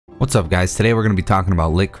What's up guys, today we're going to be talking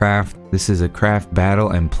about LitCraft. This is a craft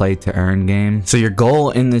battle and play to earn game. So your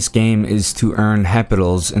goal in this game is to earn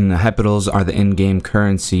Heptals, and the Heptals are the in-game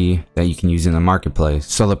currency that you can use in the marketplace.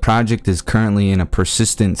 So the project is currently in a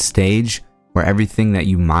persistent stage where everything that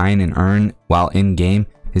you mine and earn while in-game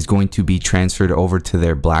is going to be transferred over to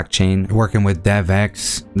their blockchain. Working with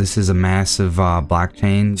DevX, this is a massive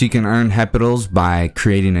blockchain. So you can earn Heptals by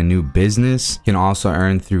creating a new business. You can also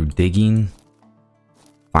earn through digging,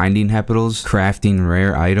 finding Heptals, crafting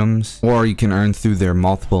rare items, or you can earn through their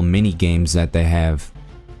multiple mini games that they have.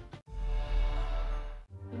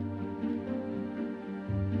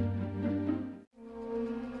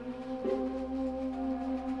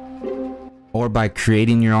 Or by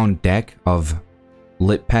creating your own deck of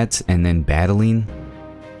LitPets and then battling.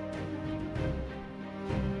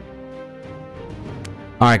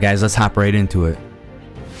 Alright guys, let's hop right into it.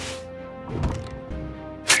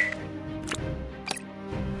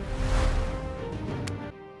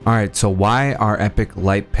 Alright, so why are epic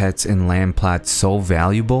LitPets and land plots so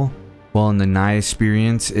valuable? Well, in the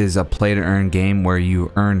Nysperience is a play to earn game where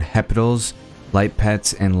you earn Heptals,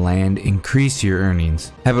 LitPets, and land increase your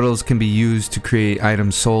earnings. Heptals can be used to create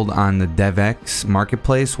items sold on the DevX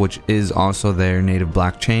marketplace, which is also their native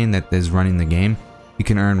blockchain that is running the game. You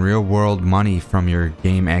can earn real world money from your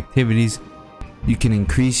game activities. You can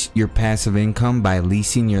increase your passive income by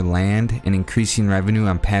leasing your land and increasing revenue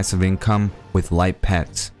on passive income with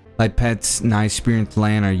LitPets. LitPets Nysperience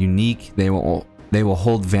land are unique. They will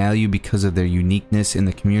hold value because of their uniqueness in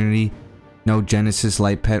the community. No Genesis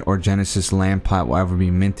LitPet or Genesis land plot will ever be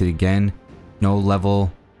minted again. No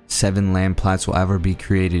level 7 land plots will ever be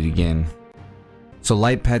created again. So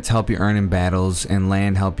LitPets help you earn in battles, and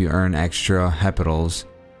land help you earn extra Heptals.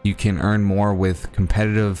 You can earn more with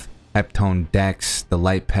competitive Heptone decks, the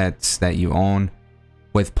LitPets that you own,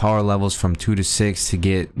 with power levels from 2 to 6 to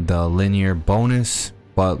get the linear bonus,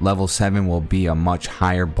 but level 7 will be a much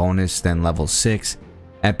higher bonus than level 6.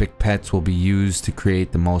 Epic pets will be used to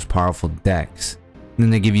create the most powerful decks. And then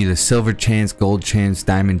they give you the silver chance, gold chance,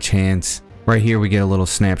 diamond chance. Right here we get a little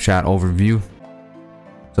snapshot overview.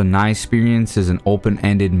 So Nysperience is an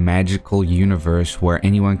open-ended magical universe where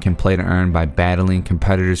anyone can play to earn by battling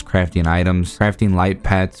competitors, crafting items, crafting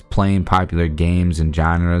LitPets, playing popular games and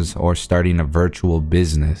genres, or starting a virtual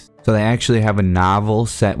business. So they actually have a novel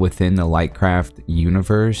set within the LitCraft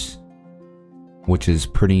universe, which is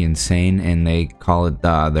pretty insane, and they call it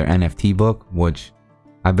their NFT book, which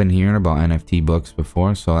I've been hearing about NFT books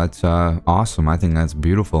before, so that's awesome. I think that's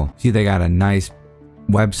beautiful. See, they got a nice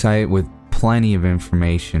website with plenty of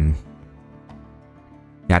information.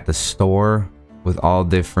 Got the store with all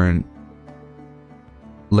different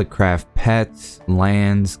LitCraft pets,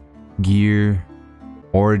 lands, gear,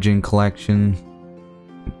 origin collection,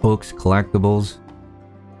 books, collectibles.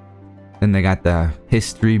 Then they got the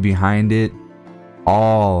history behind it,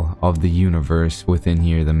 all of the universe within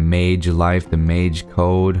here, the mage life, the mage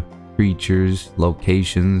code, creatures,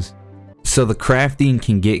 locations. So the crafting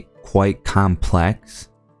can get quite complex.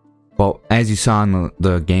 Well, as you saw in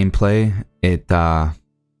the gameplay, it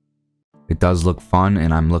does look fun,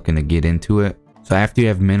 and I'm looking to get into it. So after you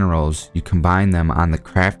have minerals, you combine them on the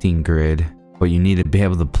crafting grid, but you need to be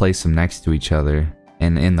able to place them next to each other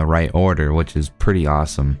and in the right order, which is pretty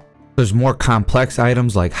awesome. There's more complex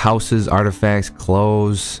items like houses, artifacts,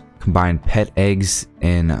 clothes, combine pet eggs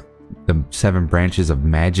and the 7 branches of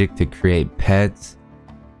magic to create pets,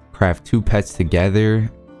 craft 2 pets together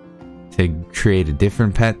to create a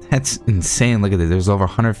different pet. That's insane. Look at this. There's over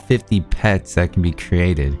 150 pets that can be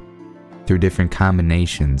created through different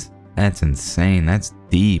combinations. That's insane. That's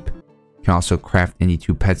deep. You can also craft any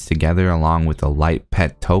 2 pets together along with a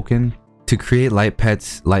LitPet token. To create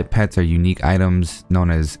LitPets are unique items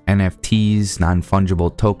known as NFTs,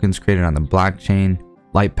 non-fungible tokens created on the blockchain.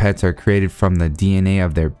 LitPets are created from the DNA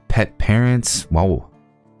of their pet parents. Whoa.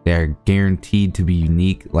 They are guaranteed to be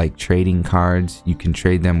unique, like trading cards. You can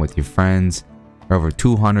trade them with your friends. There are over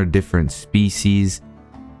 200 different species,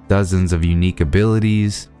 dozens of unique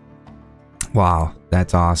abilities. Wow,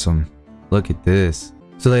 that's awesome. Look at this.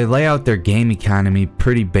 So they lay out their game economy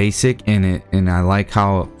pretty basic in it, and I like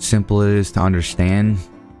how simple it is to understand.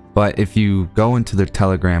 But if you go into their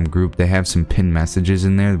Telegram group, they have some pinned messages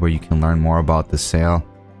in there where you can learn more about the sale.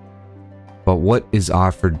 But what is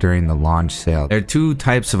offered during the launch sale? There are 2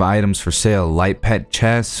 types of items for sale: LitPet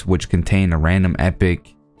chests, which contain a random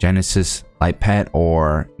epic Genesis LitPet,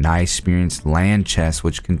 or Nysperience land chest,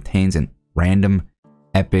 which contains a random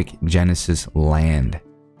epic Genesis land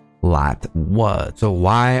lot. What? So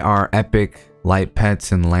why are epic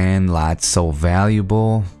LitPets and land lots so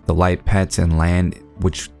valuable? The LitPets and land,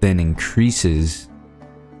 which then increases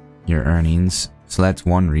your earnings. So that's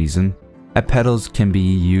one reason. Heptals can be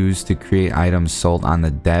used to create items sold on the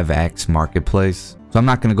DevX marketplace. So I'm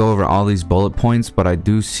not going to go over all these bullet points, but I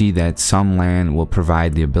do see that some land will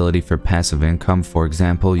provide the ability for passive income. For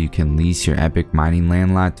example, you can lease your epic mining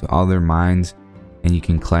land lot to other mines and you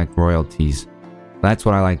can collect royalties. That's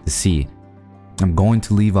what I like to see. I'm going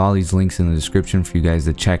to leave all these links in the description for you guys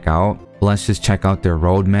to check out. But let's just check out their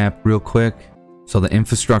roadmap real quick. So the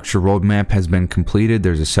infrastructure roadmap has been completed.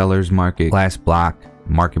 There's a seller's market, class block,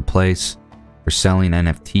 marketplace for selling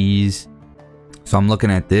NFTs. So I'm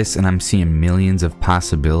looking at this and I'm seeing millions of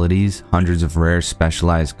possibilities, hundreds of rare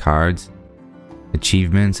specialized cards,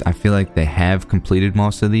 achievements. I feel like they have completed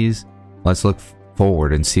most of these. Let's look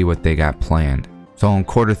forward and see what they got planned. So in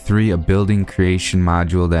Q3, a building creation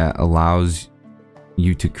module that allows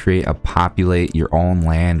you to create or populate your own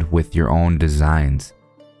land with your own designs.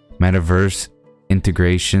 Metaverse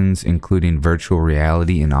integrations, including virtual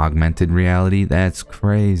reality and augmented reality. That's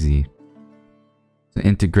crazy. The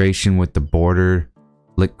integration with the border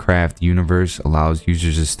LitCraft universe allows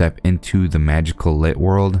users to step into the magical lit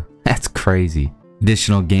world. That's crazy.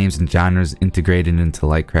 Additional games and genres integrated into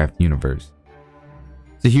LitCraft universe.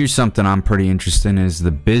 So here's something I'm pretty interested in is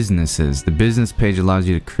the businesses. The business page allows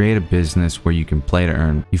you to create a business where you can play to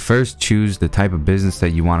earn. You first choose the type of business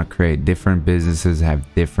that you want to create. Different businesses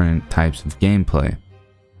have different types of gameplay.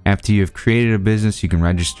 After you have created a business, you can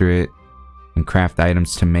register it and craft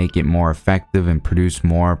items to make it more effective and produce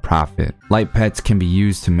more profit. LitPets can be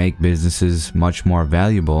used to make businesses much more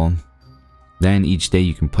valuable. Then each day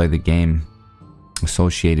you can play the game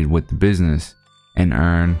associated with the business and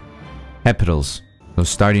earn Heptals. So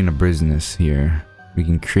starting a business here, we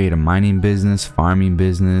can create a mining business, farming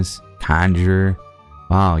business, conjure,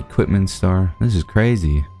 wow, equipment store. This is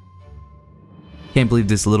crazy. Can't believe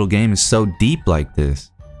this little game is so deep like this.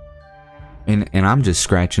 And I'm just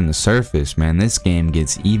scratching the surface, man. This game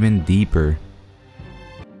gets even deeper.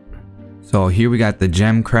 So here we got the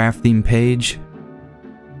gem crafting page.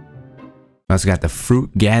 We also got the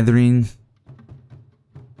fruit gathering.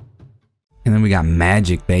 And then we got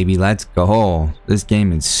magic, baby. Let's go. This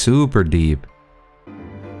game is super deep.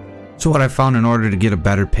 So what I found in order to get a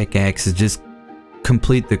better pickaxe is just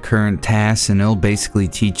complete the current tasks and it'll basically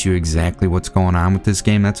teach you exactly what's going on with this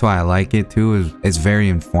game. That's why I like it too. It's very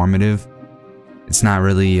informative. It's not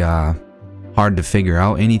really hard to figure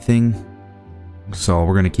out anything. So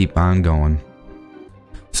we're going to keep on going.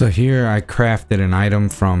 So here I crafted an item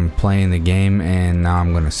from playing the game and now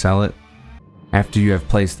I'm going to sell it. After you have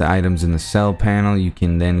placed the items in the sell panel, you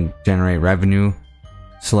can then generate revenue.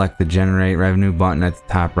 Select the generate revenue button at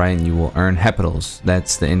the top right and you will earn Heptals.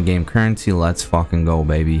 That's the in-game currency. Let's fucking go,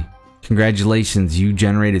 baby. Congratulations, you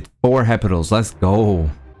generated 4 Heptals. Let's go.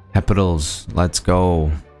 Heptals, let's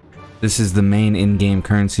go. This is the main in-game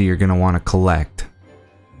currency you're going to want to collect.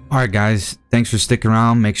 Alright guys, thanks for sticking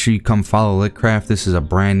around. Make sure you come follow LitCraft. This is a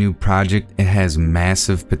brand new project. It has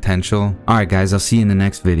massive potential. Alright guys, I'll see you in the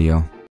next video.